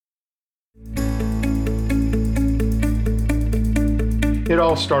It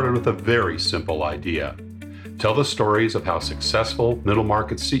all started with a very simple idea. Tell the stories of how successful middle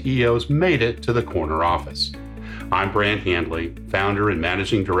market CEOs made it to the corner office. I'm Brant Handley, founder and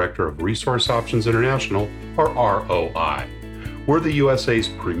managing director of Resource Options International, or ROI. We're the USA's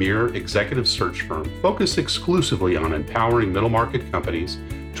premier executive search firm focused exclusively on empowering middle market companies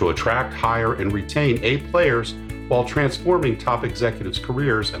to attract, hire, and retain A players while transforming top executives'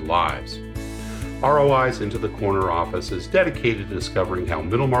 careers and lives. ROI's Into the Corner office is dedicated to discovering how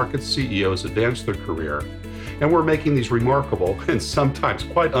middle market CEOs advance their career, and we're making these remarkable and sometimes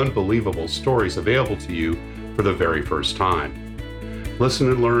quite unbelievable stories available to you for the very first time. Listen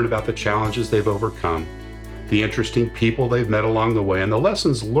and learn about the challenges they've overcome, the interesting people they've met along the way, and the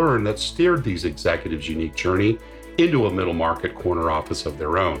lessons learned that steered these executives' unique journey into a middle market corner office of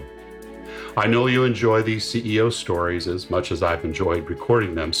their own. I know you enjoy these CEO stories as much as I've enjoyed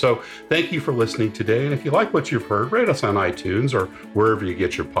recording them, so thank you for listening today. And if you like what you've heard, rate us on iTunes or wherever you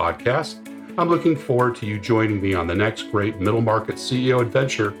get your podcasts. I'm looking forward to you joining me on the next great middle market CEO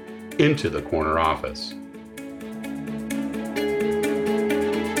adventure into the corner office.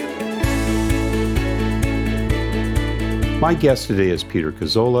 My guest today is Peter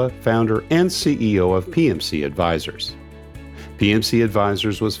Cazzola, founder and CEO of PMC Advisors. PMC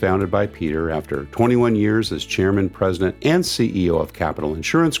Advisors was founded by Peter after 21 years as chairman, president, and CEO of Capital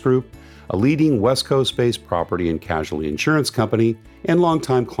Insurance Group, a leading West Coast-based property and casualty insurance company and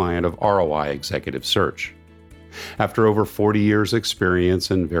longtime client of ROI Executive Search. After over 40 years'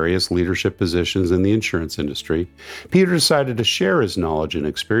 experience in various leadership positions in the insurance industry, Peter decided to share his knowledge and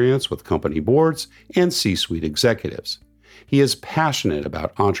experience with company boards and C-suite executives. He is passionate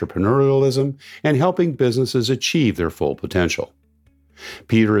about entrepreneurialism and helping businesses achieve their full potential.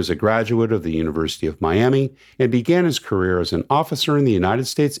 Peter is a graduate of the University of Miami and began his career as an officer in the United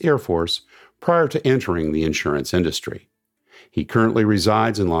States Air Force prior to entering the insurance industry. He currently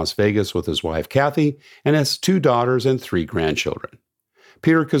resides in Las Vegas with his wife, Kathy, and has 2 daughters and 3 grandchildren.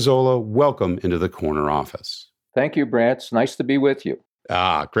 Peter Cazzola, welcome into the corner office. Thank you, Brant. It's nice to be with you.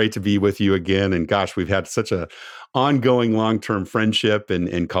 Great to be with you again. And gosh, we've had such a ongoing long-term friendship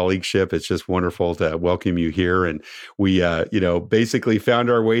and colleagueship. It's just wonderful to welcome you here. And we, basically found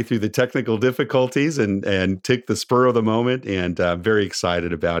our way through the technical difficulties and took the spur of the moment. And very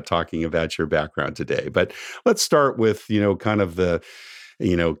excited about talking about your background today. But let's start with, kind of the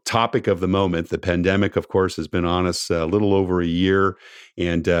topic of the moment. The pandemic, of course, has been on us a little over a year.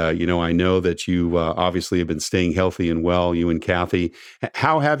 And, I know that you obviously have been staying healthy and well, you and Kathy.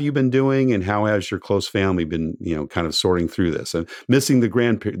 How have you been doing, and how has your close family been, kind of sorting through this and missing the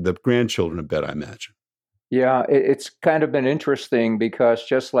grandchildren a bit, I imagine? Yeah, it's kind of been interesting because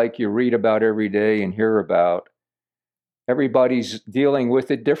just like you read about every day and hear about, everybody's dealing with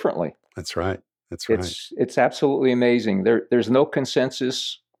it differently. That's right. It's absolutely amazing. There's no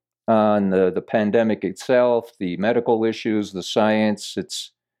consensus on the pandemic itself, the medical issues, the science.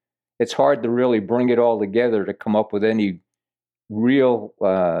 It's hard to really bring it all together to come up with any real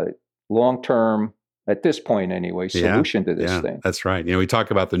long-term, at this point anyway, solution to this thing. That's right. We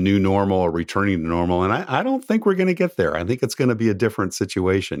talk about the new normal or returning to normal, and I don't think we're going to get there. I think it's going to be a different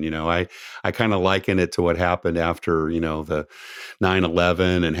situation. I kind of liken it to what happened after, the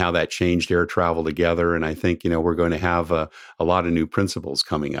 9/11 and how that changed air travel together. And I think, we're going to have a lot of new principles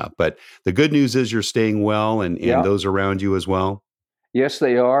coming up. But the good news is you're staying well and those around you as well. Yes,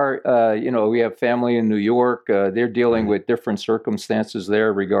 they are. We have family in New York. They're dealing with different circumstances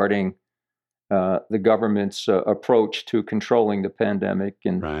there regarding the government's approach to controlling the pandemic.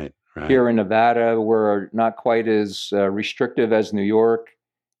 And right. Here in Nevada, we're not quite as restrictive as New York.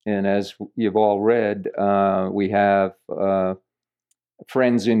 And as you've all read, we have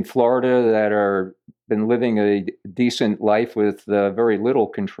friends in Florida that are been living a decent life with very little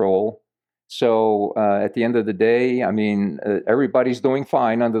control. So at the end of the day, everybody's doing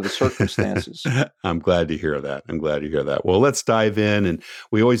fine under the circumstances. I'm glad to hear that. Well, let's dive in. And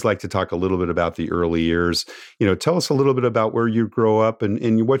we always like to talk a little bit about the early years. Tell us a little bit about where you grew up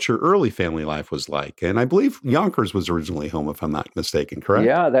and what your early family life was like. And I believe Yonkers was originally home, if I'm not mistaken, correct?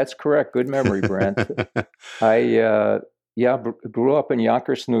 Yeah, that's correct. Good memory, Brent. I grew up in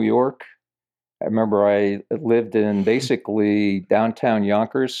Yonkers, New York. I remember I lived in basically downtown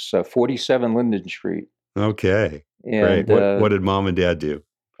Yonkers, 47 Linden Street. Okay, and, great. What did mom and dad do?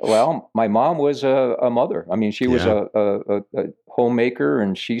 Well, my mom was a mother. She was a homemaker,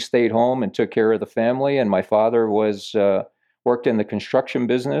 and she stayed home and took care of the family. And my father worked in the construction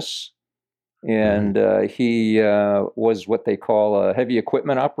business, and he was what they call a heavy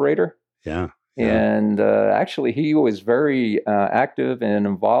equipment operator. Yeah. And actually, he was very active and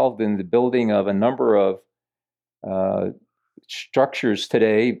involved in the building of a number of structures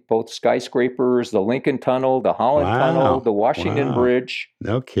today, both skyscrapers, the Lincoln Tunnel, the Holland Tunnel, the Washington Bridge.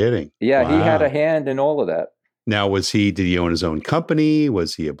 No kidding. Yeah, he had a hand in all of that. Now, did he own his own company?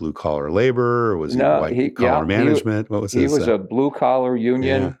 Was he a blue collar laborer? Or was he white collar management? What was he was a blue collar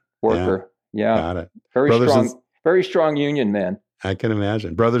union worker. Yeah. Got it. Very strong union man. I can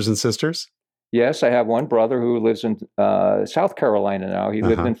imagine. Brothers and sisters? Yes, I have one brother who lives in South Carolina now. He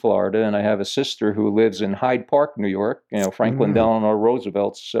lived in Florida, and I have a sister who lives in Hyde Park, New York. Franklin Delano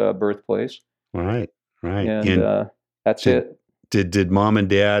Roosevelt's birthplace. Right. And that's it. Did mom and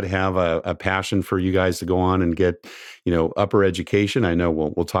dad have a passion for you guys to go on and get, upper education? I know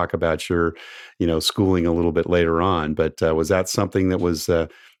we'll talk about your, schooling a little bit later on, but was that something that was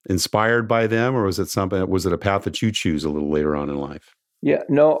inspired by them, or was it a path that you choose a little later on in life? Yeah,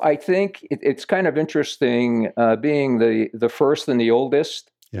 no, I think it's kind of interesting being the first and the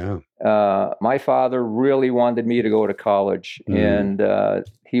oldest. Yeah. My father really wanted me to go to college, and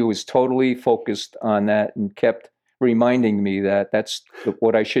he was totally focused on that and kept reminding me that that's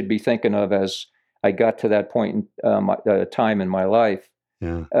what I should be thinking of as I got to that point in time in my life.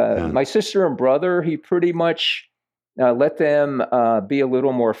 My sister and brother, he pretty much let them be a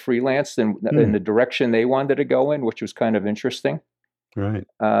little more freelance in the direction they wanted to go in, which was kind of interesting. Right.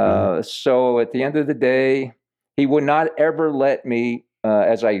 So at the end of the day, he would not ever let me,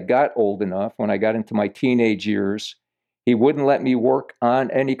 as I got old enough, when I got into my teenage years, he wouldn't let me work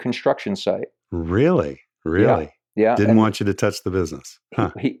on any construction site. Really? Yeah. Didn't want you to touch the business.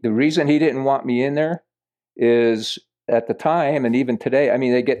 Huh. The reason he didn't want me in there is at the time, and even today, I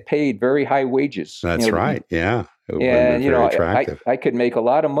mean, they get paid very high wages. That's right. Yeah. And, I could make a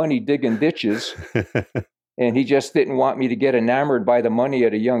lot of money digging ditches. And he just didn't want me to get enamored by the money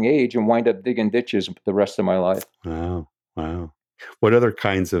at a young age and wind up digging ditches the rest of my life. Wow. What other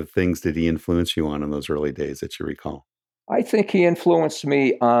kinds of things did he influence you on in those early days that you recall? I think he influenced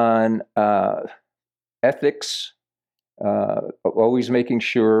me on ethics, always making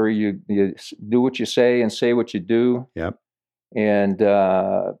sure you do what you say and say what you do. Yep. And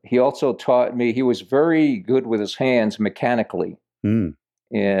he also taught me, he was very good with his hands mechanically.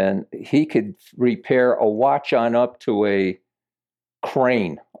 And he could repair a watch on up to a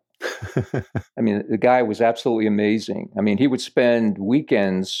crane. I mean, the guy was absolutely amazing. I mean, he would spend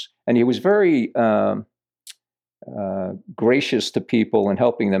weekends, and he was very gracious to people and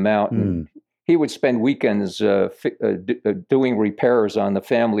helping them out. And he would spend weekends doing repairs on the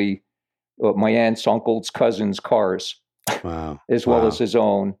family, my aunts, uncles, cousins' cars, as well as his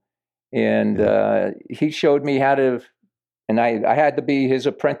own. And he showed me how to. And I had to be his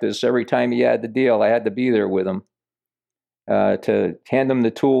apprentice every time he had the deal. I had to be there with him to hand him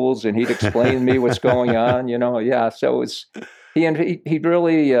the tools, and he'd explain to me what's going on. Yeah. So he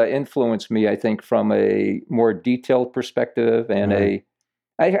really influenced me, I think, from a more detailed perspective and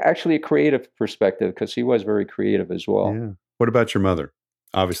actually a creative perspective, because he was very creative as well. Yeah. What about your mother?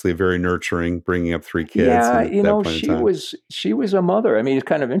 Obviously, very nurturing, bringing up 3 kids. Yeah, she was a mother. I mean, it's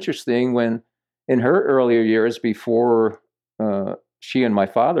kind of interesting when in her earlier years before. She and my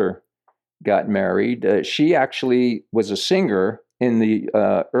father got married. She actually was a singer in the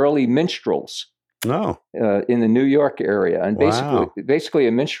early minstrels in the New York area. And basically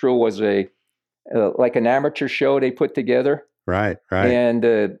a minstrel was like an amateur show they put together. Right. And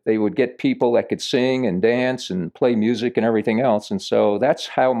they would get people that could sing and dance and play music and everything else. And so that's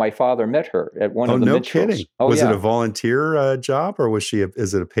how my father met her at one of the minstrels. Kidding. Was it a volunteer job, or is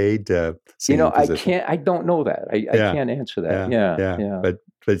it a paid singing position? I don't know that. I can't answer that. Yeah.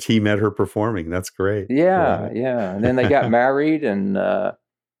 But he met her performing. That's great. Yeah. And then they got married, and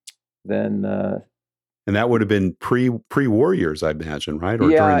then. And that would have been pre-war years, I imagine, right? Or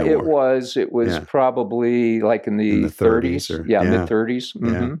during the war? It was probably like in the 30s. Mid-30s.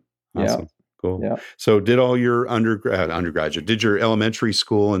 Mm-hmm. Yeah. Awesome. Cool. Yeah. So did all your undergraduate, did your elementary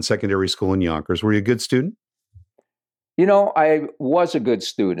school and secondary school in Yonkers? Were you a good student? I was a good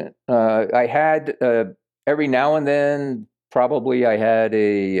student. I had, every now and then, probably I had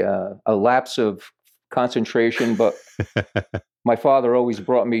a lapse of concentration, but my father always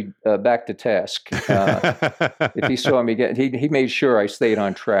brought me back to task. If he saw me he made sure I stayed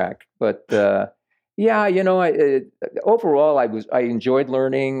on track. But overall, I enjoyed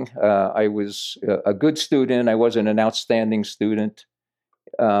learning. I was a good student. I wasn't an outstanding student,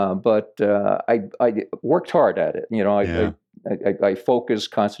 but I worked hard at it. I focused,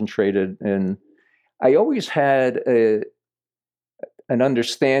 concentrated, and I always had an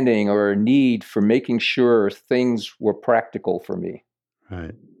understanding or a need for making sure things were practical for me.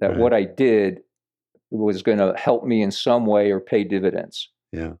 Right. That what I did was going to help me in some way or pay dividends.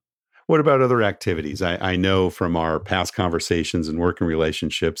 Yeah. What about other activities? I know from our past conversations and working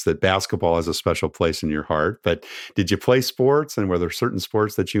relationships that basketball has a special place in your heart. But did you play sports, and were there certain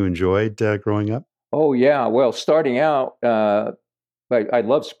sports that you enjoyed growing up? Oh yeah. Well, starting out, I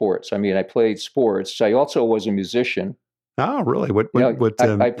love sports. I mean, I played sports. I also was a musician. Oh, really? What You what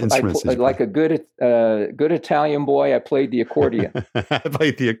know, what instruments did you play? like a good Italian boy. I played the accordion. I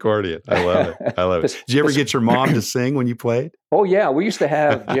played the accordion. I love it. I love it. Did you ever get your mom to sing when you played? Oh yeah, we used to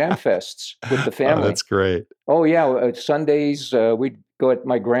have jam fests with the Oh, family. that's great. Oh yeah, Sundays we'd go at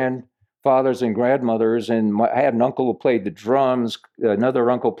my grandfathers and grandmothers, and I had an uncle who played the drums. Another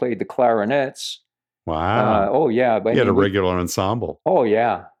uncle played the clarinets. Wow. Oh yeah, but I You had a mean, regular ensemble. oh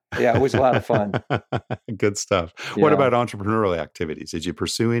yeah, yeah, it was a lot of fun. Good stuff. What Yeah. about entrepreneurial activities? Did you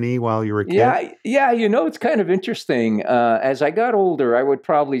pursue any while you were a kid? Yeah, yeah, it's kind of interesting. As I got older, I would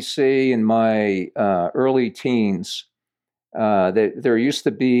probably say in my early teens, that there used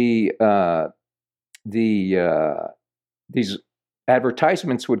to be the these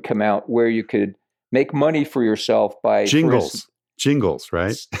advertisements would come out where you could make money for yourself by, for instance, Jingles,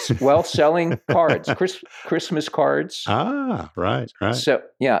 right? well, selling cards, Christmas cards. Right. So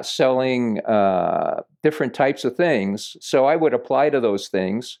yeah, selling different types of things. So I would apply to those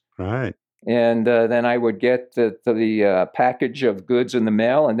things, Right. and then I would get the package of goods in the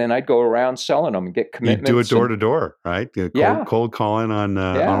mail, and then I'd go around selling them and get You do it commitments. door And to door, right? yeah, Cold calling on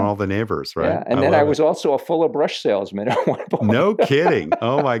yeah, all the neighbors, right? yeah. I And then I love it. was also a full of brush salesman at one point. No kidding.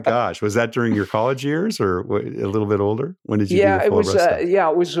 Oh my gosh. Was that during your college years or a little bit older? When did you do Yeah, the it full was. arrest stuff? Yeah,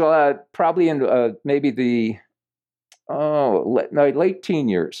 it was probably in maybe the late teen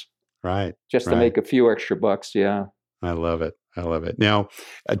years, Right. just to Right. make a few extra bucks. Yeah. I love it. I love it. Now,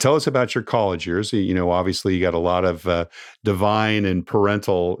 tell us about your college years. You know, obviously, you got a lot of divine and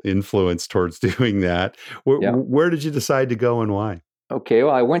parental influence towards doing that. Yeah. Where did you decide to go and why? Okay.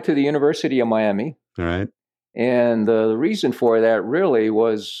 Well, I went to the University of Miami, All right. and the reason for that really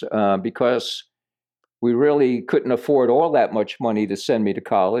was because we really couldn't afford all that much money to send me to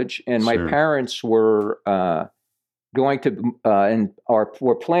college, and my Sure. parents were going to and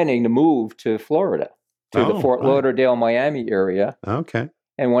were planning to move to Florida, to the Oh, Fort right. Lauderdale, Miami area. Okay.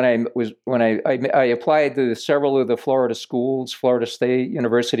 And when I applied to several of the Florida schools, Florida State,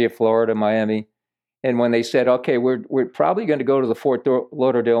 University of Florida, Miami, and when they said, okay, we're probably going to go to the Fort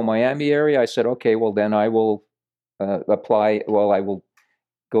Lauderdale, Miami area, I said, okay, well then I will apply. Well, I will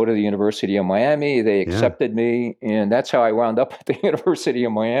go to the University of Miami. They Yeah. accepted me, and that's how I wound up at the University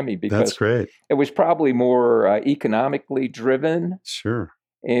of Miami, That's because great. it was probably more economically driven. Sure.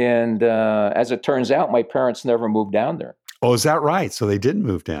 And as it turns out, my parents never moved down there. Oh, is that right? So they didn't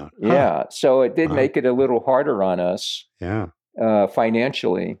move down. Huh. Yeah, so it did Wow. make it a little harder on us Yeah.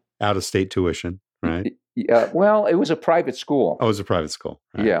 financially. Out of state tuition, right? Well, it was a private school. Oh, it was a private school.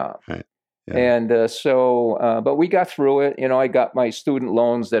 Right. Yeah. Right. Yeah. And but we got through it. You know, I got my student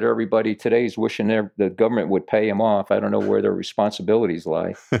loans that everybody today is wishing the government would pay them off. I don't know where their responsibilities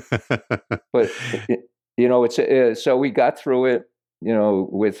lie, but it's so we got through it. You know,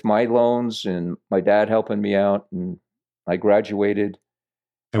 with my loans and my dad helping me out, and I graduated.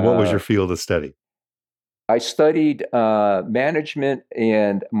 And what was Uh, your field of study? I studied management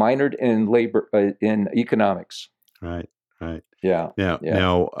and minored in economics. Right. Right. Yeah, Now, yeah,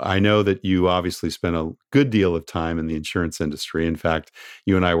 now I know that you obviously spent a good deal of time in the insurance industry. In fact,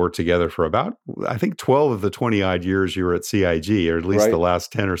 you and I worked together for about, I think, 12 of the 20 odd years you were at CIG, or at least the right.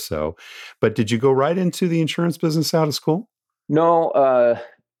 last 10 or so. But did you go right into the insurance business out of school? No,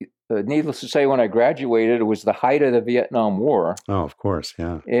 needless to say, when I graduated, it was the height of the Vietnam War, Oh, of course.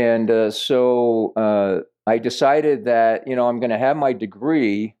 Yeah. and so I decided that I'm going to have my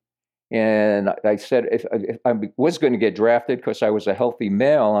degree. And I said if I was going to get drafted because I was a healthy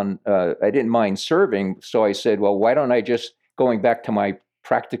male and I didn't mind serving, so I said, well, why don't I just, going back to my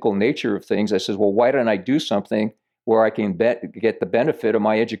practical nature of things, I said, well, why don't I do something where I can get the benefit of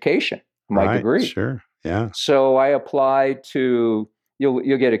my education, my Right. degree? Sure. Yeah. So I applied to.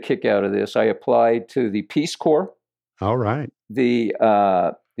 You'll get a kick out of this. I applied to the Peace Corps, All right. the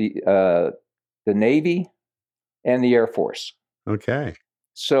Navy, and the Air Force. Okay.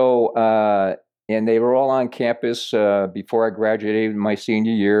 So, and they were all on campus before I graduated my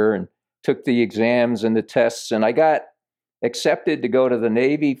senior year and took the exams and the tests. And I got accepted to go to the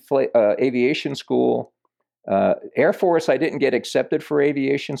Navy aviation school. Air Force, I didn't get accepted for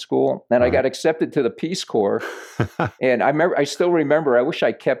aviation school. Then I Right. got accepted to the Peace Corps. And I still remember, I wish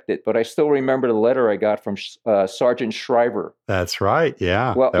I kept it, but I still remember the letter I got from Sergeant Shriver. That's right.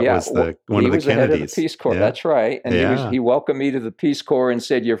 Yeah. Well, That yeah, was one he of the was the head of the Kennedys. Peace Corps. Yeah. That's right, and Yeah. he welcomed me to the Peace Corps and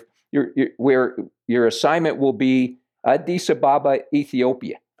said, "Your assignment will be Addis Ababa,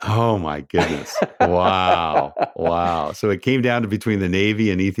 Ethiopia." Oh my goodness. Wow. Wow. So it came down to between the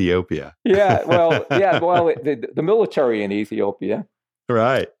Navy and Ethiopia. Yeah, well, the military in Ethiopia.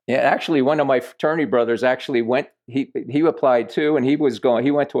 Right. Yeah, actually, one of my fraternity brothers actually went. He applied too, and he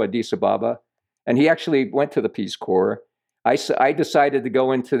went to Addis Ababa, and he actually went to the Peace Corps. I decided to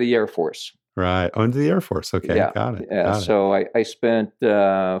go into the Air Force. Right. Oh, into the Air Force. Okay. Yeah, Got it. yeah. Got it. So I spent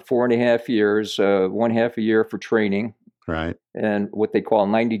 4.5 years, 1/2 a year for training, Right. and what they call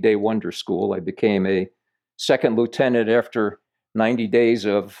 90-day wonder school. I became a second lieutenant after 90 days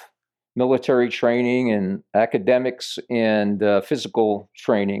of military training and academics and physical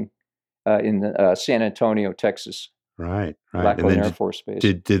training in San Antonio, Texas, Right. Right. And Lackland then Air Force Base.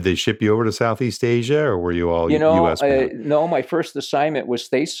 did they ship you over to Southeast Asia, or were you all U.S. bound? No, my first assignment was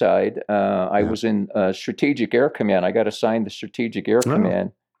stateside. I Yeah. was in Strategic Air Command. I got assigned to Strategic Air Oh.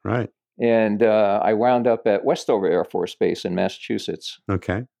 Command. Right. And I wound up at Westover Air Force Base in Massachusetts.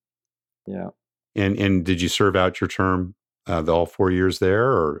 Okay. Yeah. And did you serve out your term all 4 years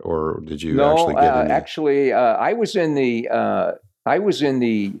there, or did you No, actually get in there? actually, I was in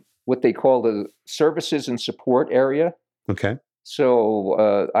the what they call the services and support area. Okay.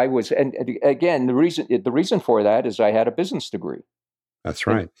 So I was, and again, the reason for that is I had a business degree. That's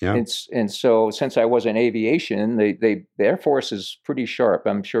right. Yeah. And so since I was in aviation, the Air Force is pretty sharp.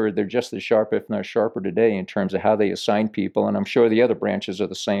 I'm sure they're just as sharp, if not sharper today, in terms of how they assign people. And I'm sure the other branches are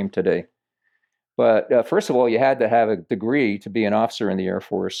the same today. But first of all, you had to have a degree to be an officer in the Air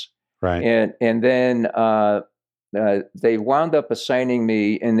Force. Right. And then they wound up assigning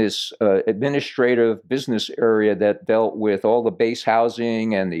me in this administrative business area that dealt with all the base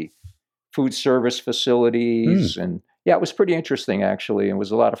housing and the food service facilities. And yeah, it was pretty interesting, actually. It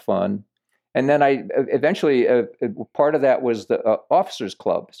was a lot of fun. And then I eventually, part of that was the officers'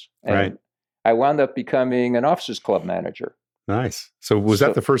 clubs. And Right. I wound up becoming an officers' club manager. Nice. So was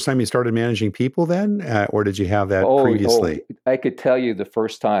that the first time you started managing people then, or did you have that previously? I could tell you the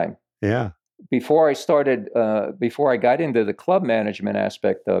first time. Yeah. Before I got into the club management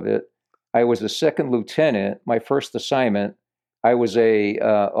aspect of it, I was a second lieutenant. My first assignment, I was a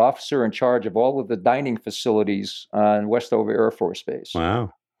officer in charge of all of the dining facilities on Westover Air Force Base.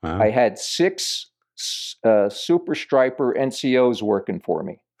 Wow. Wow. I had 6 super striper NCOs working for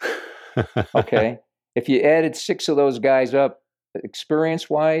me. Okay. If you added 6 of those guys up,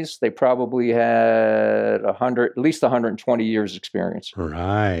 experience-wise, they probably had at least 120 years experience.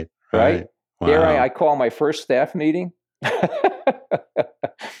 Right. Right? Wow. Here I call my first staff meeting.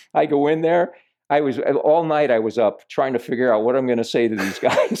 I go in there. All night I was up trying to figure out what I'm going to say to these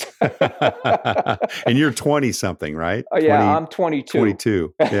guys. And you're 20 something, right? Oh yeah, I'm 22.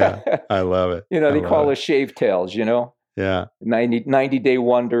 22. Yeah. I love it. They call us shave tails, Yeah. 90-day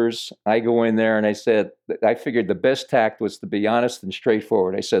wonders. I go in there and I figured the best tact was to be honest and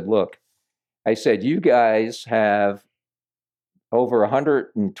straightforward. I said, look, you guys have over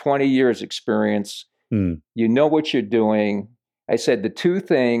 120 years experience. You know what you're doing. I said, the 2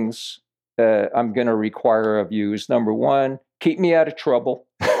 things I'm going to require of you is, number 1, keep me out of trouble.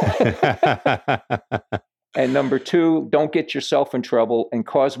 And number 2, don't get yourself in trouble and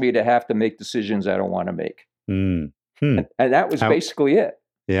cause me to have to make decisions I don't want to make. And that was basically it.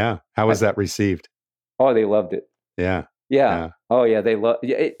 Yeah. How was that received? Oh, they loved it. Yeah. Yeah. Oh, yeah. They loved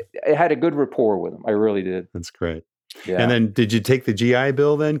it. It had a good rapport with them. I really did. That's great. Yeah. And then did you take the GI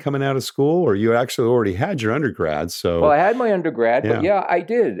Bill then coming out of school, or you actually already had your undergrad? So well, I had my undergrad, but yeah, I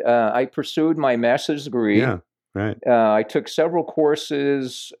did. I pursued my master's degree. Yeah. Right. I took several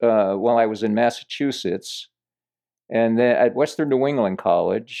courses while I was in Massachusetts, and then at Western New England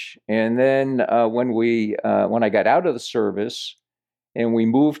College. And then when I got out of the service and we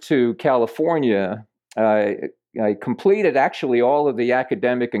moved to California, I completed actually all of the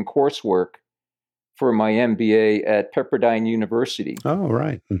academic and coursework for my MBA at Pepperdine University. Oh,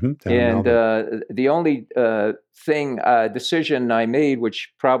 right. And the only decision I made,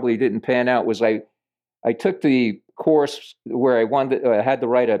 which probably didn't pan out, was I took the course where I had to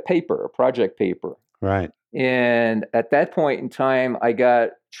write a project paper. Right. And at that point in time, I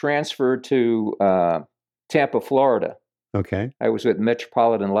got transferred to Tampa, Florida. Okay. I was with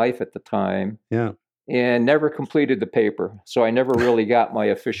Metropolitan Life at the time. Yeah. And never completed the paper. So I never really got my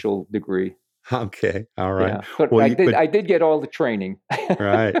official degree. Okay. All right. Yeah. But I did get all the training.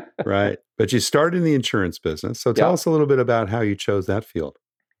 Right. But you started in the insurance business. So tell us a little bit about how you chose that field.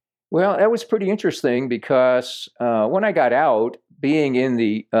 Well, that was pretty interesting because when I got out, being in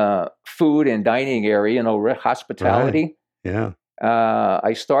the food and dining area, hospitality. Right. Yeah.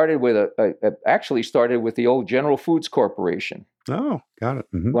 I started actually started with the old General Foods Corporation. Oh, got it.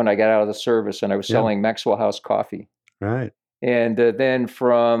 When I got out of the service, and I was selling Maxwell House coffee. Right. And then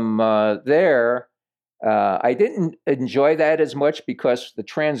from there, I didn't enjoy that as much because the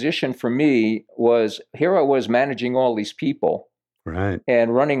transition for me was here I was managing all these people Right.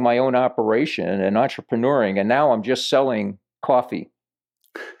 and running my own operation and entrepreneuring, and now I'm just selling coffee.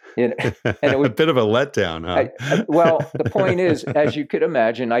 And it was A bit of a letdown, huh? well, the point is, as you could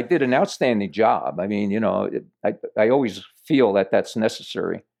imagine, I did an outstanding job. I mean, I always feel that that's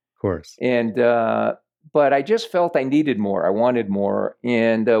necessary. Of course. And but I just felt I needed more. I wanted more.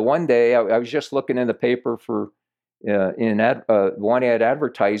 And one day I was just looking in the paper for one ad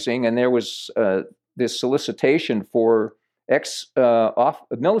advertising, and there was this solicitation for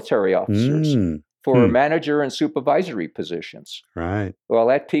military officers for manager and supervisory positions. Right. Well,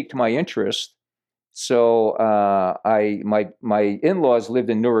 that piqued my interest. So my in-laws lived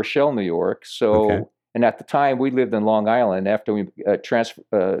in New Rochelle, New York. So. Okay. And at the time, we lived in Long Island. After we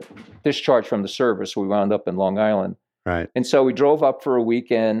discharged from the service, we wound up in Long Island. Right. And so we drove up for a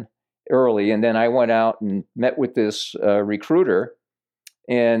weekend early, and then I went out and met with this recruiter.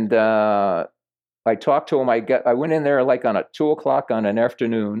 And I talked to him. I went in there like on 2:00 on an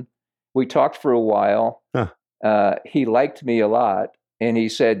afternoon. We talked for a while. Huh. He liked me a lot, and he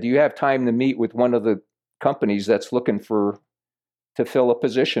said, "Do you have time to meet with one of the companies that's looking to fill a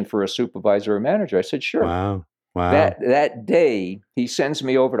position for a supervisor or manager?" I said, "Sure." Wow. That day, he sends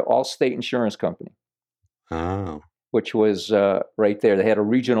me over to Allstate Insurance Company. Wow. Which was right there. They had a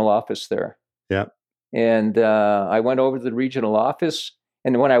regional office there. Yep. And I went over to the regional office,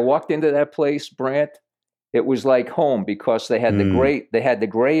 and when I walked into that place, Brant, it was like home because they had the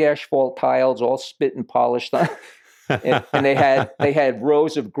gray asphalt tiles all spit and polished on. And they had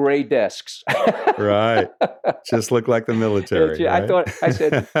rows of gray desks. Right. Just looked like the military. Right? I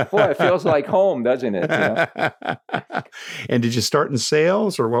said, boy, it feels like home, doesn't it? And did you start in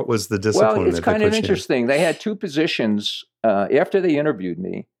sales, or what was the discipline? Well, it's kind of interesting. They had two positions after they interviewed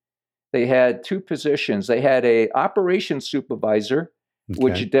me. They had two positions. They had a operations supervisor,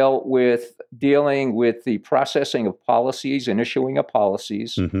 which dealing with the processing of policies and issuing of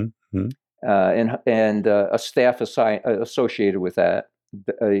policies. Mm-hmm. And a staff associated with that,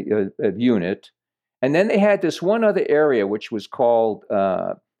 a unit. And then they had this one other area, which was called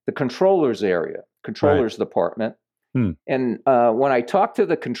the controller's department. And when I talked to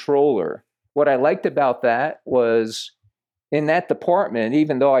the controller, what I liked about that was in that department,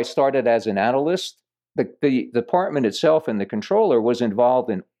 even though I started as an analyst, the department itself and the controller was involved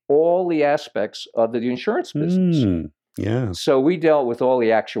in all the aspects of the insurance business. Yeah. So we dealt with all the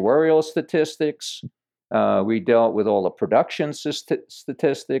actuarial statistics. We dealt with all the production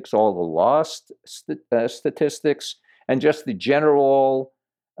statistics, all the loss statistics, and just the general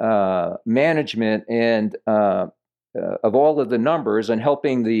management and of all of the numbers, and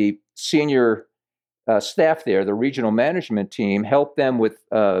helping the senior staff there, the regional management team, help them with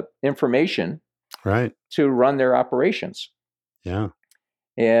information to run their operations. Yeah.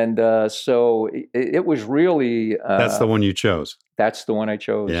 And so it was really... that's the one you chose. That's the one I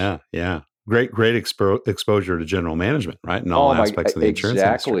chose. Yeah, yeah. Great exposure to general management, right? In all aspects of the insurance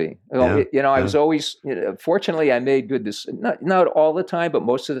industry. Well, I was always... fortunately, I made good decisions. Not all the time, but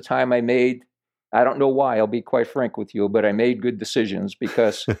most of the time I made... I don't know why, I'll be quite frank with you, but I made good decisions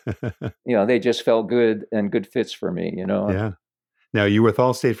because, they just felt good and good fits for me, Yeah. Now, you were with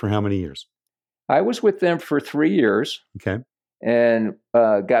Allstate for how many years? I was with them for 3 years. Okay. And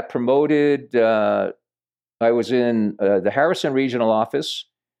got promoted. I was in the Harrison regional office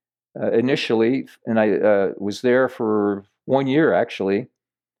initially, and I was there for 1 year, actually.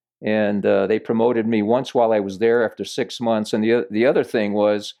 And they promoted me once while I was there after 6 months. And the other thing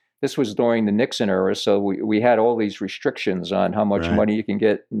was, this was during the Nixon era, so we had all these restrictions on how much money you can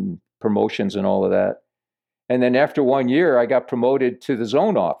get and promotions and all of that. And then after 1 year, I got promoted to the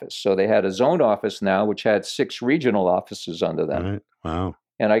zone office. So they had a zone office now, which had 6 regional offices under them. Right. Wow.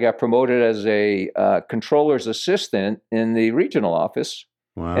 And I got promoted as a controller's assistant in the regional office.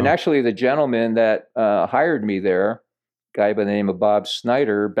 Wow. And actually, the gentleman that hired me there, guy by the name of Bob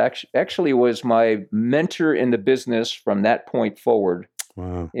Snyder, actually was my mentor in the business from that point forward.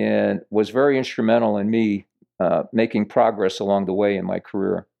 Wow. And was very instrumental in me making progress along the way in my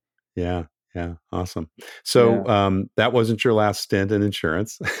career. Yeah. Yeah. Awesome. So that wasn't your last stint in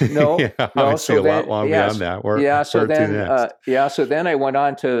insurance. No. Obviously a lot long beyond that. So then I went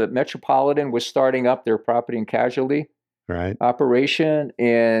on to Metropolitan, was starting up their property and casualty operation.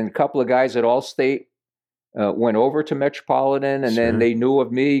 And a couple of guys at Allstate went over to Metropolitan, and then they knew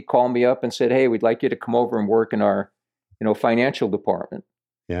of me, called me up and said, "Hey, we'd like you to come over and work in our financial department."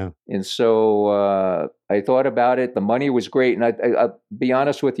 Yeah. And so I thought about it. The money was great. And I'll be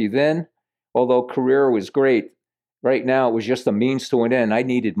honest with you then, although career was great, right now it was just a means to an end. I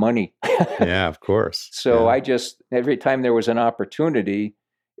needed money. Yeah, of course. So Yeah. I just, every time there was an opportunity,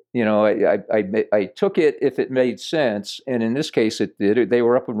 I took it if it made sense. And in this case, it did. They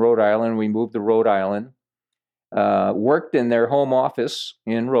were up in Rhode Island. We moved to Rhode Island, worked in their home office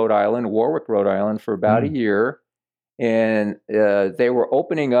in Rhode Island, Warwick, Rhode Island, for about a year. And they were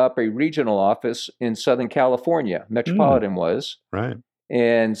opening up a regional office in Southern California. Metropolitan was. Right.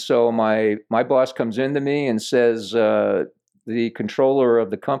 And so my boss comes into me and says, the controller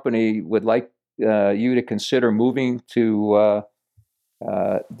of the company would like you to consider moving to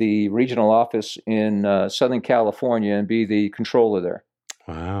the regional office in Southern California and be the controller there.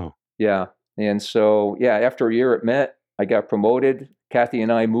 Wow. Yeah. And so, after a year at Met, I got promoted. Kathy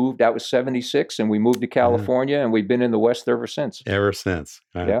and I moved. That was 76, and we moved to California, and we've been in the West ever since. Ever since.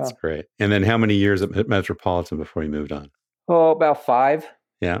 That's great. And then how many years at Metropolitan before you moved on? Oh, about 5.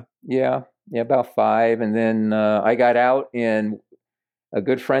 Yeah. Yeah, about 5. And then I got out, and a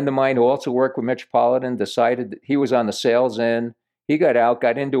good friend of mine who also worked with Metropolitan decided that he was on the sales end. He got out,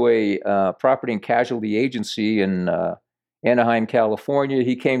 got into a property and casualty agency in Anaheim, California.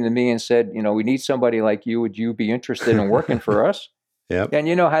 He came to me and said, we need somebody like you. Would you be interested in working for us? Yep. And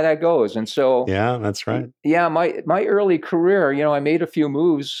you know how that goes. And so, yeah, that's right. Yeah, my early career, I made a few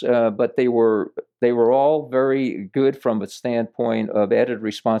moves, but they were all very good from a standpoint of added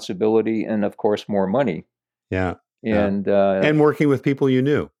responsibility and, of course, more money. Yeah. And working with people you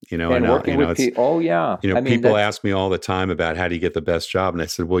knew, and working with people. Oh yeah. People ask me all the time about how do you get the best job, and I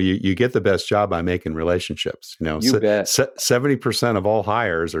said, well, you get the best job by making relationships. You bet. 70% of all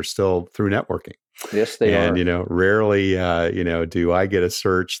hires are still through networking. Yes, they are. And, rarely, do I get a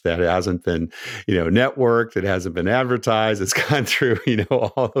search that hasn't been, networked, it hasn't been advertised, it's gone through,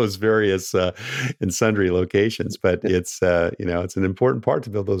 all those various and sundry locations. But it's, it's an important part to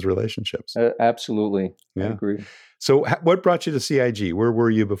build those relationships. Absolutely. Yeah. I agree. So what brought you to CIG? Where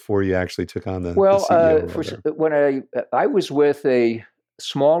were you before you actually took on the CEO role? When I was with a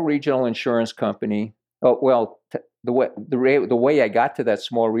small regional insurance company. The way I got to that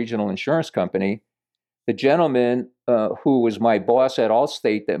small regional insurance company, the gentleman who was my boss at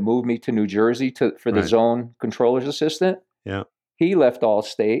Allstate that moved me to New Jersey for the zone controller's assistant. Yeah, he left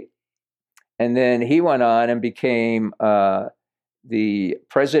Allstate, and then he went on and became the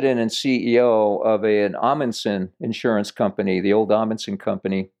president and CEO of an Amundsen insurance company, the old Amundsen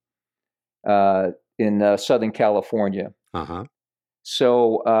company in Southern California. Uh-huh.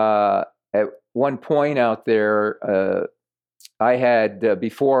 So at one point out there, I had,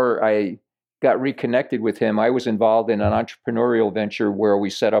 before I got reconnected with him, I was involved in an entrepreneurial venture where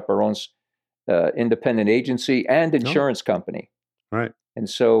we set up our own independent agency and insurance company. Right. And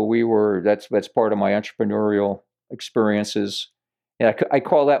so that's part of my entrepreneurial experiences. Yeah, I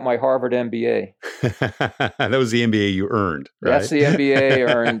call that my Harvard MBA. That was the MBA you earned, right? That's the MBA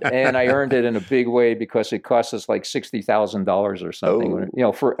I earned, and I earned it in a big way because it cost us like $60,000 or something.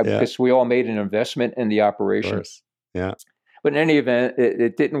 Because we all made an investment in the operation. Of course. Yeah. But in any event,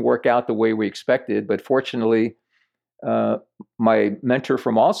 it didn't work out the way we expected. But fortunately, my mentor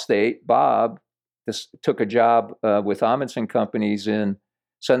from Allstate, Bob, took a job with Amundsen companies in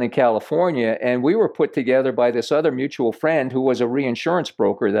Southern California, and we were put together by this other mutual friend who was a reinsurance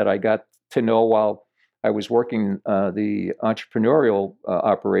broker that I got to know while I was working the entrepreneurial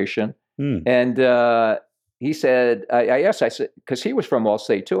operation. And he said, I said, because he was from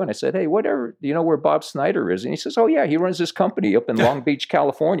Allstate too, and I said, hey, whatever, do you know where Bob Snyder is? And he says, oh yeah, he runs this company up in Long Beach,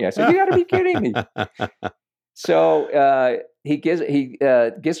 California. I said, you got to be kidding me. So he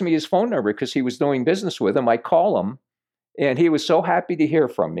gives me his phone number because he was doing business with him. I call him. And he was so happy to hear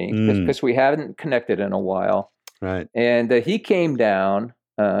from me because we hadn't connected in a while. Right. And he came down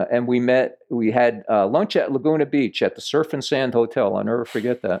and we met. We had lunch at Laguna Beach at the Surf and Sand Hotel. I'll never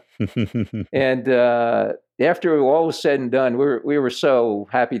forget that. And after all was said and done, we were so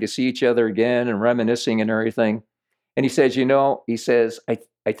happy to see each other again and reminiscing and everything. And he says,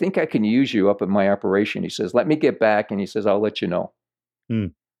 I think I can use you up at my operation. He says, let me get back. And he says, I'll let you know.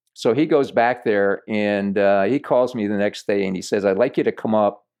 So he goes back there and he calls me the next day and he says, I'd like you to come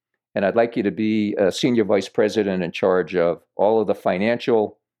up and I'd like you to be a senior vice president in charge of all of the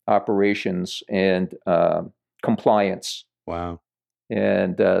financial operations and compliance. Wow.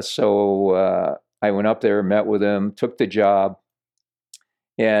 And so I went up there, met with him, took the job.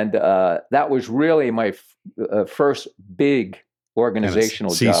 And that was really my first big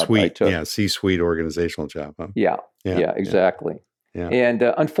organizational job I took. Yeah, C-suite organizational job. Huh? Yeah, exactly. Yeah. And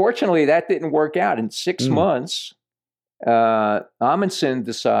unfortunately, that didn't work out. In 6 months, Amundsen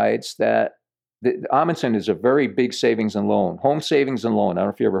decides that Amundsen is a very big savings and loan, home savings and loan. I don't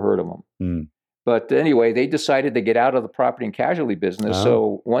know if you ever heard of them. But anyway, they decided to get out of the property and casualty business. Oh.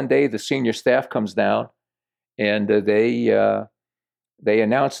 So one day the senior staff comes down, and they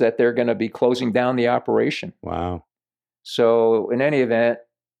announced that they're going to be closing down the operation. Wow. So in any event,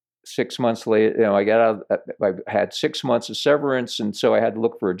 6 months later, I got out. I had 6 months of severance, and so I had to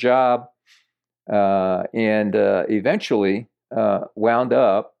look for a job. And eventually wound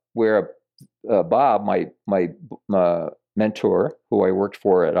up where Bob, my mentor, who I worked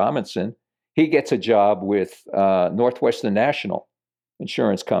for at Amundsen, he gets a job with Northwestern National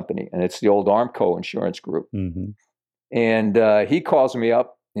Insurance Company, and it's the old Armco Insurance Group. Mm-hmm. And he calls me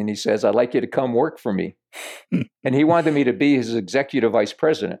up and he says, "I'd like you to come work for me." And he wanted me to be his executive vice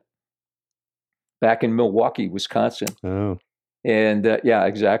president back in Milwaukee, Wisconsin. Oh. And yeah,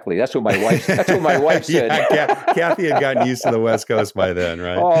 exactly. That's what my wife. That's what my wife said. Kathy had gotten used to the West Coast by then,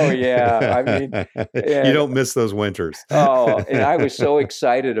 right? Oh yeah, I mean, you don't miss those winters. Oh, and I was so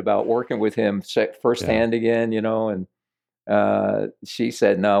excited about working with him firsthand again, And she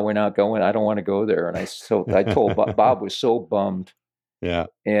said, "No, we're not going. I don't want to go there." And I told Bob was so bummed. Yeah.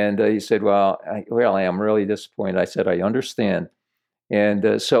 And he said, "Well, I am really disappointed." I said, "I understand." And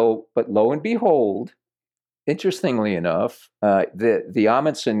but lo and behold. Interestingly enough, the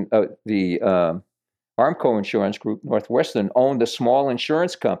Amundsen, the Armco Insurance Group, Northwestern, owned a small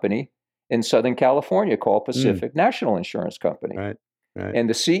insurance company in Southern California called Pacific National Insurance Company. Right. And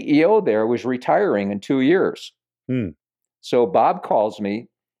the CEO there was retiring in 2 years. So Bob calls me.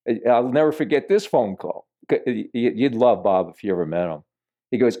 I'll never forget this phone call. You'd love Bob if you ever met him.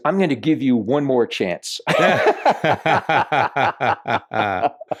 He goes, "I'm going to give you one more chance."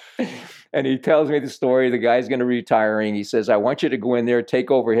 And he tells me the story. The guy's going to be retiring. He says, "I want you to go in there,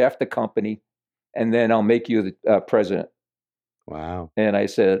 take over half the company, and then I'll make you the president." Wow. And I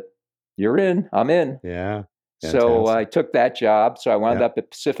said, "You're in. I'm in." Yeah. So I took that job. So I wound up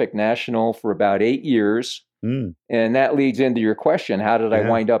at Pacific National for about 8 years. And that leads into your question. How did I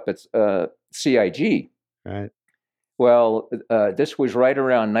wind up at CIG? Right. Well, this was right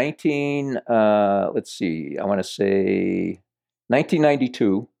around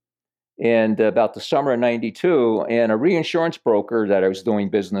 1992, and about the summer of 92, and a reinsurance broker that I was doing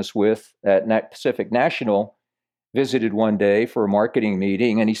business with at Pacific National visited one day for a marketing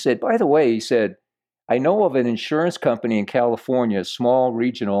meeting, and he said, "By the way," he said, "I know of an insurance company in California, a small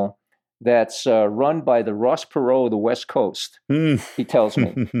regional, that's run by the Ross Perot of the West Coast," he tells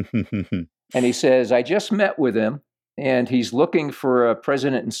me. And he says, "I just met with him, and he's looking for a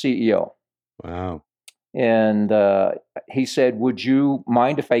president and CEO." Wow. And he said, "Would you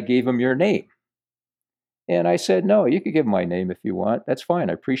mind if I gave him your name?" And I said, "No, you could give him my name if you want. That's fine.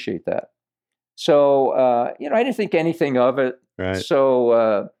 I appreciate that." So, I didn't think anything of it. Right.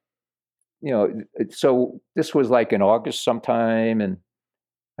 So, so this was like in August sometime, and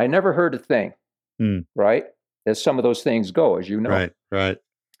I never heard a thing, right? As some of those things go, as you know. Right, right.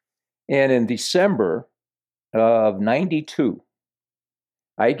 And in December of 92,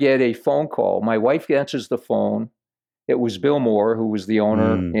 I get a phone call. My wife answers the phone. It was Bill Moore, who was the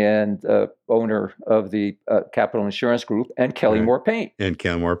owner and owner of the Capital Insurance Group, and Kelly Moore Paint. And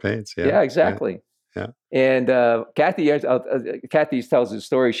Kelly Moore Paints, yeah. Yeah, exactly. Yeah. And Kathy tells the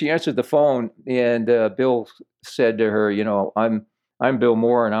story. She answered the phone, and Bill said to her, I'm Bill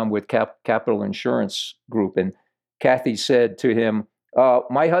Moore, and I'm with Capital Insurance Group. And Kathy said to him,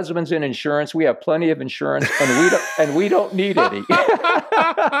 "My husband's in insurance. We have plenty of insurance, and we don't need any."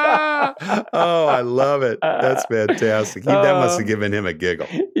 Oh, I love it. That's fantastic. That must have given him a giggle.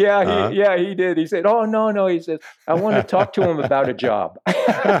 Yeah, he did. He said, "Oh, no." He said, "I want to talk to him about a job."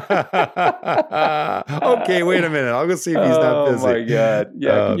 Okay, wait a minute. I'll go see if he's not busy. Oh my God!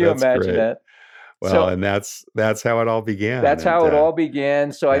 Yeah, can you imagine great. that? Well, and that's how it all began. That's how it all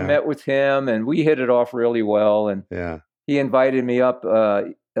began. So I met with him, and we hit it off really well. And he invited me up.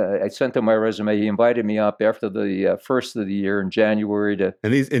 I sent him my resume. He invited me up after the first of the year in January to.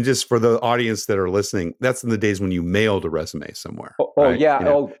 And just for the audience that are listening, that's in the days when you mailed a resume somewhere. Right?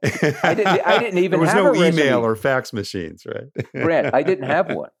 Yeah. I didn't even have a resume. There was no email or fax machines, right? Brent, I didn't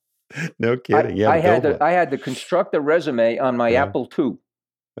have one. No kidding. I had to construct a resume on my Apple II.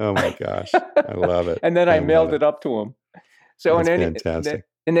 Oh my gosh, I love it. And then I mailed it up to him. So fantastic.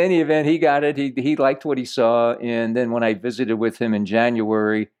 In any event, he got it. He liked what he saw. And then when I visited with him in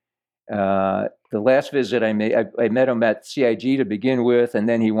January, the last visit I made, I met him at CIG to begin with, and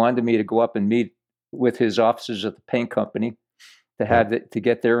then he wanted me to go up and meet with his officers at the paint company to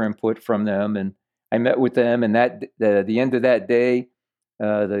get their input from them. And I met with them, and the end of that day,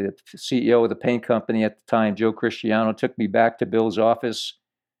 the CEO of the paint company at the time, Joe Cristiano, took me back to Bill's office.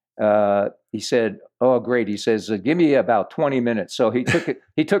 he said, "Oh, great." He says, "Give me about 20 minutes." So he took it.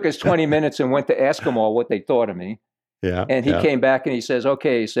 He took his 20 minutes and went to ask them all what they thought of me. Yeah. And he yeah. came back and he says,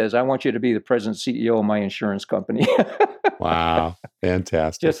 "Okay," he says, "I want you to be the president CEO of my insurance company." Wow.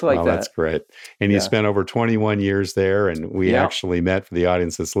 Fantastic. Just like wow, that. That's great. And you Yeah. spent over 21 years there. And we Yeah. actually met, for the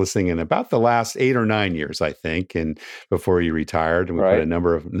audience that's listening, in about the last 8 or 9 years, I think, and before you retired. And we put Right. a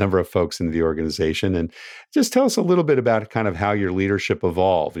number of folks into the organization. And just tell us a little bit about kind of how your leadership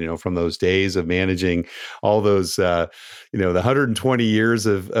evolved, from those days of managing all those, the 120 years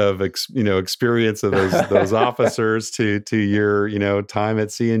of experience of those officers to your, time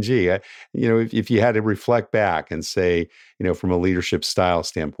at C&G. If you had to reflect back and say, from a leadership style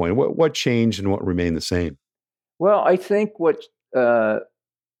standpoint, what changed and what remained the same? Well, I think what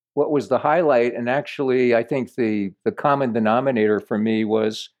was the highlight, and actually, I think the common denominator for me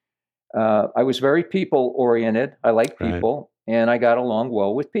was I was very people oriented. I like Right. people, and I got along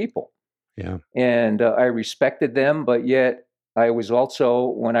well with people, Yeah. and I respected them. But yet, I was also,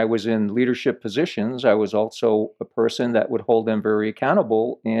 when I was in leadership positions, I was also a person that would hold them very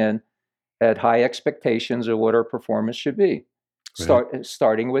accountable and had high expectations of what our performance should be, Right.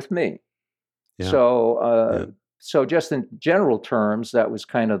 starting with me. Yeah. So, Yeah. so just in general terms, that was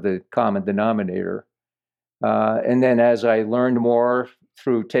kind of the common denominator. And then as I learned more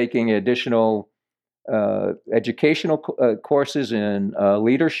through taking additional educational courses in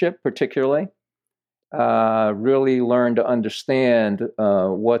leadership, particularly, really learned to understand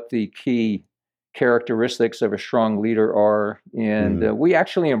what the key characteristics of a strong leader are, and we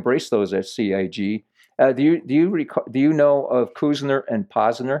actually embrace those at CIG. Do you know of Kuzner and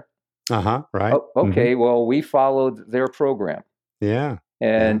Posner? Right. Oh, okay. Well, we followed their program, Yeah.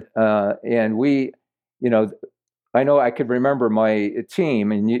 and we, I know I could remember my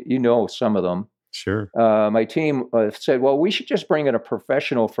team, and you know some of them. Sure. My team said, "Well, we should just bring in a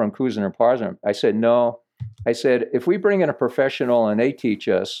professional from Kuzner and Posner." I said, "No." I said, "If we bring in a professional and they teach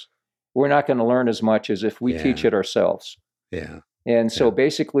us, we're not going to learn as much as if we teach it ourselves." Yeah. And so Yeah.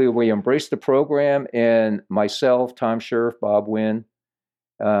 basically, we embraced the program, and myself, Tom Scherf, Bob Wynn,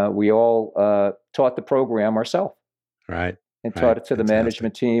 we all taught the program ourselves Right. and Right. taught it to the Fantastic.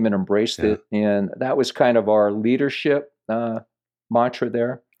 management team and embraced Yeah. it. And that was kind of our leadership mantra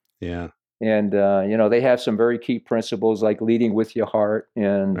there. Yeah. And, they have some very key principles like leading with your heart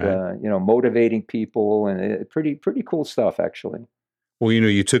and, Right. motivating people, and pretty cool stuff, actually. Well,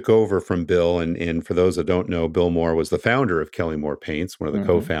 you took over from Bill, and for those that don't know, Bill Moore was the founder of Kelly Moore Paints, one of the Mhm.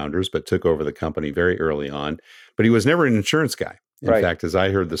 co-founders, but took over the company very early on. But he was never an insurance guy. In Right. fact, as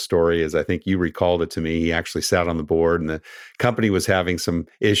I heard the story, as I think you recalled it to me, he actually sat on the board and the company was having some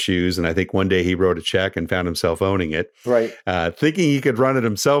issues. And I think one day he wrote a check and found himself owning it, Right. thinking he could run it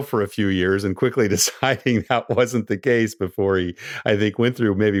himself for a few years and quickly deciding that wasn't the case before he, I think, went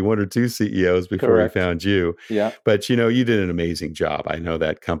through maybe 1 or 2 CEOs before Correct. he found you. Yeah. But, you did an amazing job. I know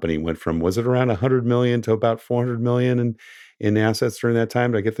that company went from, was it around 100 million to about 400 million in assets during that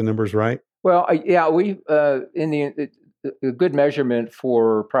time? Did I get the numbers right? Well, we a good measurement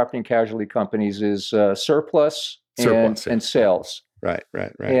for property and casualty companies is surplus Surplus, and sales. Right.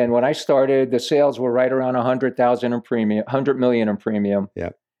 And when I started, the sales were right around 100,000 in premium, 100 million in premium.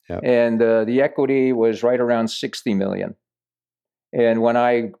 Yep. And the equity was right around 60 million. And when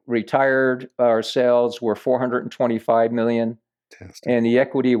I retired, our sales were 425 million, Fantastic. and the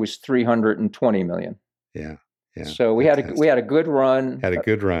equity was 320 million. Yeah. So we had a good run. Had a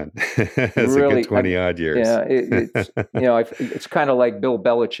good run. It's really, a good 20 odd years. Yeah, it's kind of like Bill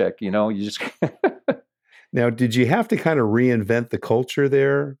Belichick. You just. Now, did you have to kind of reinvent the culture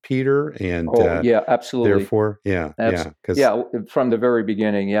there, Peter? And yeah, absolutely. Therefore, from the very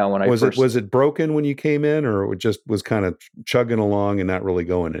beginning. Yeah, when I was it broken when you came in, or it just was kind of chugging along and not really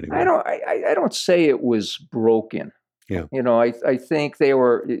going anywhere? I don't say it was broken. Yeah. I think they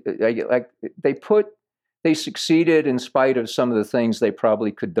were they succeeded in spite of some of the things they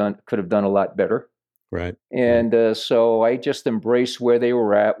probably could have done a lot better. Right. And so I just embraced where they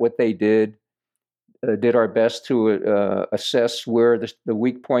were at, what they did our best to assess where the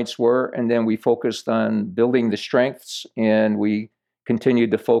weak points were, and then we focused on building the strengths, and we continued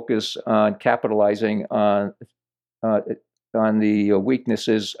to focus on capitalizing on the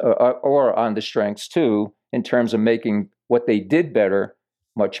weaknesses or on the strengths too, in terms of making what they did better,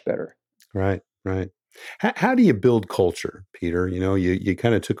 much better. Right. How do you build culture, Peter? You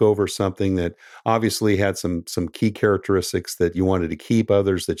kind of took over something that obviously had some key characteristics that you wanted to keep,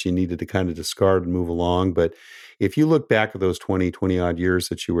 others that you needed to kind of discard and move along. But if you look back at those 20 odd years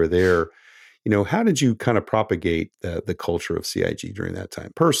that you were there, how did you kind of propagate the culture of CIG during that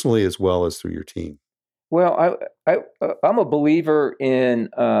time, personally as well as through your team? Well, I'm a believer in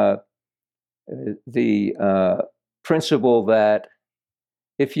the principle that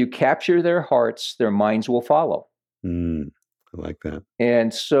if you capture their hearts, their minds will follow. I like that.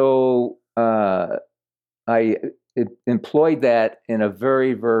 And so I employed that in a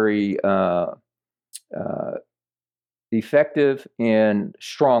very, very effective and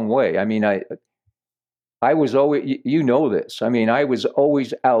strong way. I mean, I was always, you know this. I mean, I was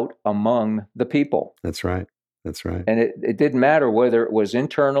always out among the people. That's right. That's right. And it didn't matter whether it was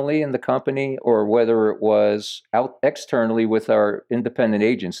internally in the company or whether it was out externally with our independent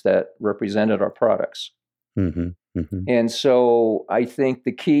agents that represented our products. Mm-hmm. Mm-hmm. And so I think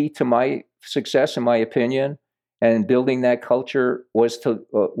the key to my success, in my opinion, and building that culture was to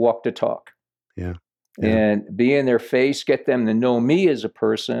walk the talk. Yeah. And be in their face, get them to know me as a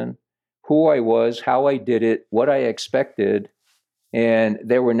person, who I was, how I did it, what I expected. And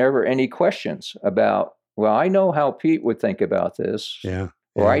there were never any questions about, well, I know how Pete would think about this. Yeah.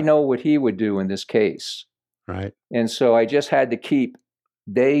 Or I know what he would do in this case. Right. And so I just had to keep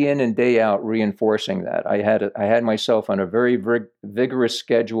day in and day out reinforcing that. I had myself on a very vigorous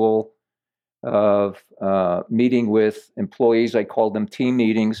schedule of meeting with employees. I called them team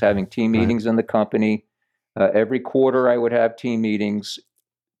meetings, having team meetings in the company. Every quarter I would have team meetings,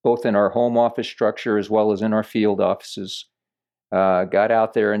 both in our home office structure as well as in our field offices. Got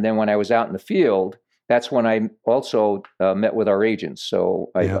out there, and then when I was out in the field, that's when I also met with our agents.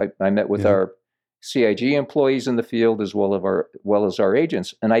 So I met with our CIG employees in the field as well as our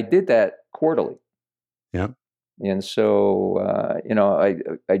agents, and I did that quarterly. Yeah. And so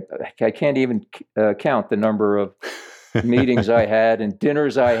I can't even count the number of meetings I had and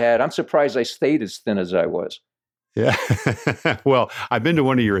dinners I had. I'm surprised I stayed as thin as I was. Yeah. Well, I've been to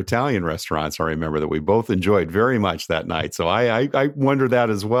one of your Italian restaurants. I remember that we both enjoyed very much that night. So I wonder that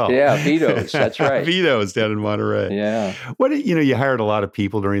as well. Yeah, Vito's. That's right. Vito's down in Monterey. Yeah. You hired a lot of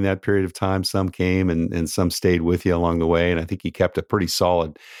people during that period of time. Some came and some stayed with you along the way. And I think you kept a pretty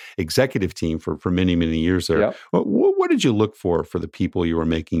solid executive team for many, many years there. Yep. What did you look for the people you were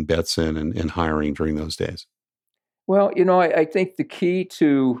making bets in and hiring during those days? Well, I think the key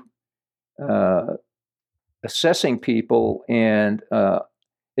to assessing people and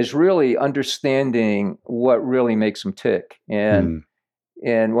is really understanding what really makes them tick. And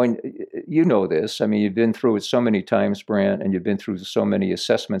when you know this, I mean, you've been through it so many times, Brant, and you've been through so many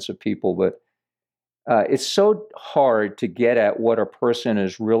assessments of people, but it's so hard to get at what a person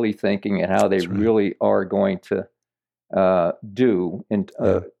is really thinking and how they really are going to do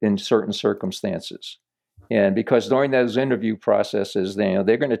in certain circumstances. And because during those interview processes, they're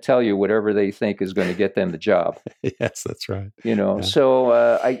going to tell you whatever they think is going to get them the job. Yes, that's right. So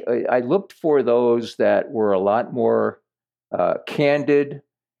I looked for those that were a lot more candid,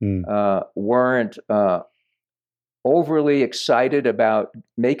 weren't overly excited about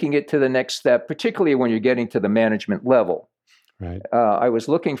making it to the next step, particularly when you're getting to the management level. Right. I was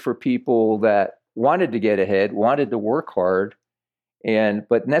looking for people that wanted to get ahead, wanted to work hard,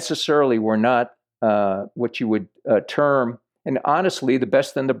 but necessarily were not what you would term, and honestly, the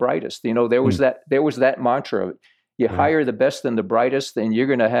best and the brightest. There was that mantra: you hire the best and the brightest, and you're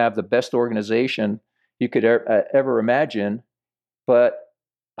going to have the best organization you could ever imagine. But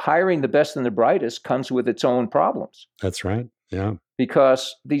hiring the best and the brightest comes with its own problems. That's right. Yeah.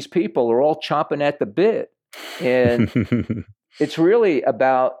 Because these people are all chomping at the bit, and it's really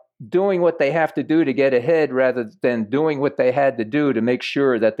about doing what they have to do to get ahead rather than doing what they had to do to make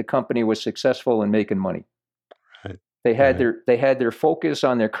sure that the company was successful in making money. Right. They had their focus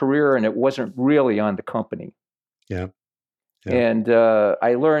on their career, and it wasn't really on the company. Yeah. And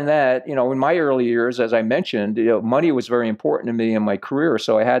I learned that, in my early years, as I mentioned, money was very important to me in my career.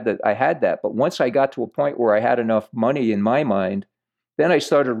 So I had that. But once I got to a point where I had enough money in my mind, then I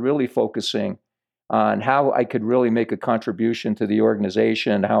started really focusing on how I could really make a contribution to the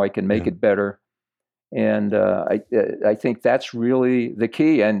organization, how I can make it better. And I think that's really the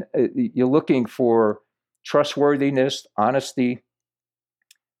key. And you're looking for trustworthiness, honesty,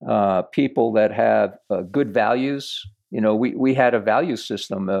 people that have good values. We had a value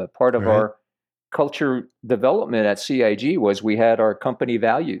system. Part of our culture development at CIG was we had our company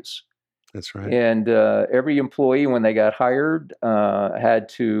values. That's right. And every employee, when they got hired, got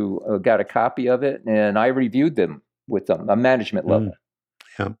a copy of it, and I reviewed them with them, a management level.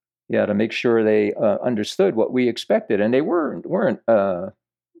 To make sure they understood what we expected, and they weren't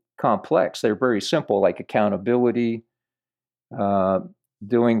complex. They're very simple, like accountability,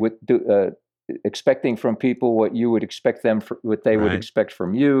 expecting from people what you would expect them what they would expect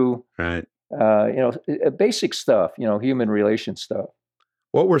from you. Right. Basic stuff. Human relation stuff.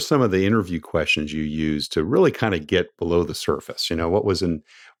 What were some of the interview questions you used to really kind of get below the surface? What was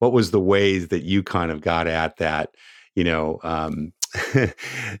the ways that you kind of got at that, you know,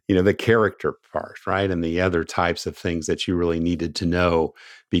 the character part, right? And the other types of things that you really needed to know,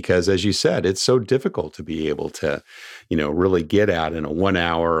 because as you said, it's so difficult to be able to, really get at in a 1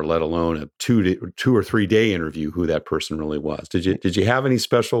 hour, let alone a 2 or 3 day interview, who that person really was. Did you have any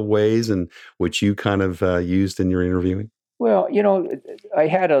special ways in which you kind of used in your interviewing? Well, I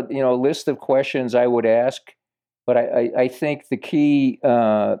had a list of questions I would ask, but I think the key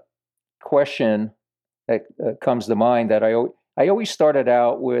question that comes to mind that I always started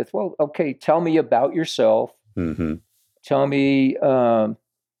out with, well, okay, tell me about yourself. Mm-hmm. Tell me, don't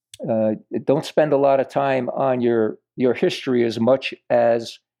spend a lot of time on your history as much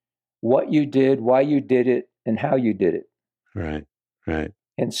as what you did, why you did it, and how you did it. Right.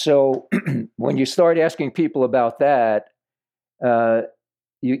 And so when you start asking people about that,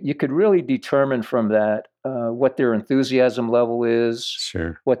 you could really determine from that what their enthusiasm level is,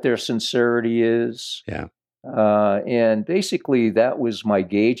 sure, what their sincerity is. Yeah. And basically that was my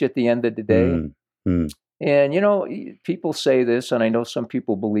gauge at the end of the day. Mm. And, people say this, and I know some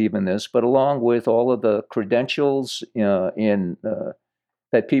people believe in this, but along with all of the credentials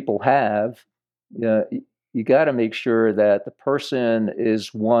that people have, you got to make sure that the person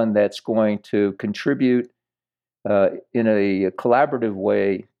is one that's going to contribute in a collaborative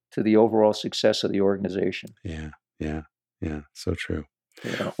way to the overall success of the organization. Yeah. So true.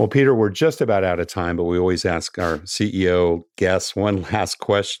 Yeah. Well, Peter, we're just about out of time, but we always ask our CEO guests one last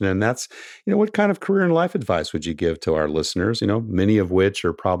question, and that's, what kind of career and life advice would you give to our listeners, many of which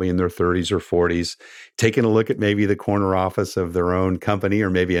are probably in their 30s or 40s, taking a look at maybe the corner office of their own company, or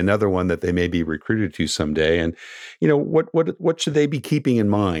maybe another one that they may be recruited to someday. And, what should they be keeping in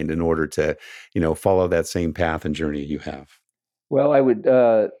mind in order to, follow that same path and journey you have? Well, I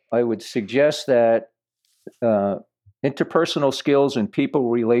would suggest that interpersonal skills and people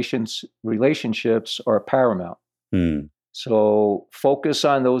relationships are paramount. So focus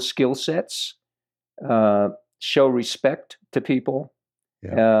on those skill sets, show respect to people,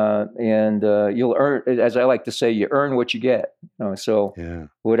 and you'll earn, as I like to say, you earn what you get. So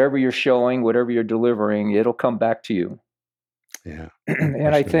whatever you're showing, whatever you're delivering, it'll come back to you. Yeah.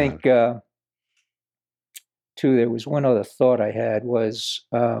 And I think, too, there was one other thought I had was,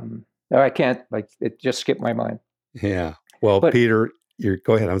 it just skipped my mind. Yeah. Well, but, Peter,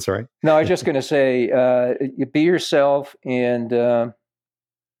 go ahead. I'm sorry. No, I was just going to say, be yourself and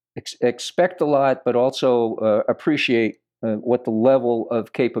expect a lot, but also appreciate what the level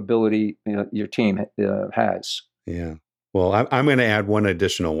of capability your team has. Yeah. Well, I'm going to add one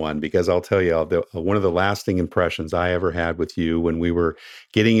additional one, because I'll tell you, one of the lasting impressions I ever had with you when we were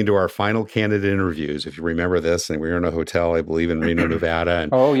getting into our final candidate interviews, if you remember this, and we were in a hotel, I believe, in Reno, Nevada.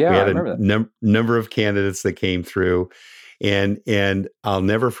 And we had I remember that. Number of candidates that came through. And I'll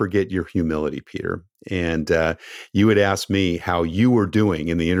never forget your humility, Peter. And you would ask me how you were doing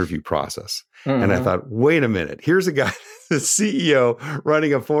in the interview process. Mm-hmm. And I thought, wait a minute, here's a guy, the CEO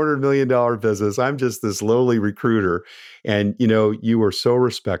running a $400 million business. I'm just this lowly recruiter. And, you were so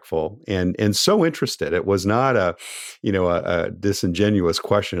respectful and so interested. It was not a disingenuous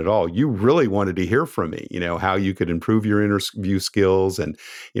question at all. You really wanted to hear from me, how you could improve your interview skills and,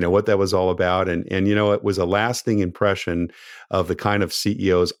 what that was all about. And it was a lasting impression of the kind of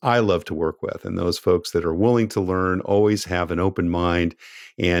CEOs I love to work with, and those folks that are willing to learn, always have an open mind,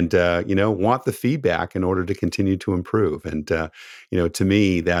 and, want the feedback in order to continue to improve. And, to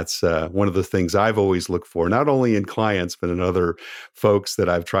me, that's one of the things I've always looked for, not only in clients, but in other folks that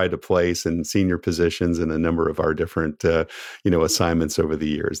I've tried to place in senior positions in a number of our different, assignments over the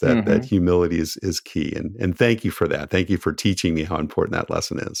years. That humility is key. And thank you for that. Thank you for teaching me how important that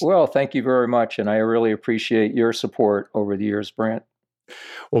lesson is. Well, thank you very much. And I really appreciate your support over the years, Brent.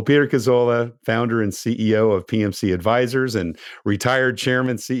 Well, Peter Cazzola, founder and CEO of PMC Advisors and retired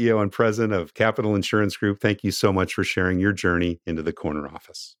chairman, CEO, and president of Capital Insurance Group, thank you so much for sharing your journey into the corner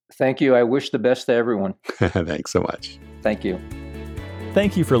office. Thank you. I wish the best to everyone. Thanks so much. Thank you.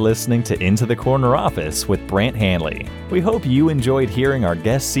 Thank you for listening to Into the Corner Office with Brant Hanley. We hope you enjoyed hearing our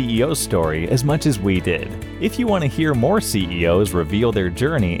guest CEO story as much as we did. If you want to hear more CEOs reveal their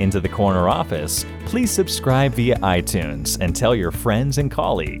journey into the corner office, please subscribe via iTunes and tell your friends and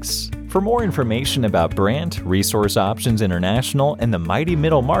colleagues. For more information about Brant, Resource Options International, and the mighty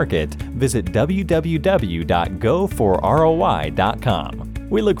middle market, visit www.goforroi.com.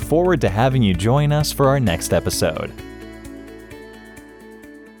 We look forward to having you join us for our next episode.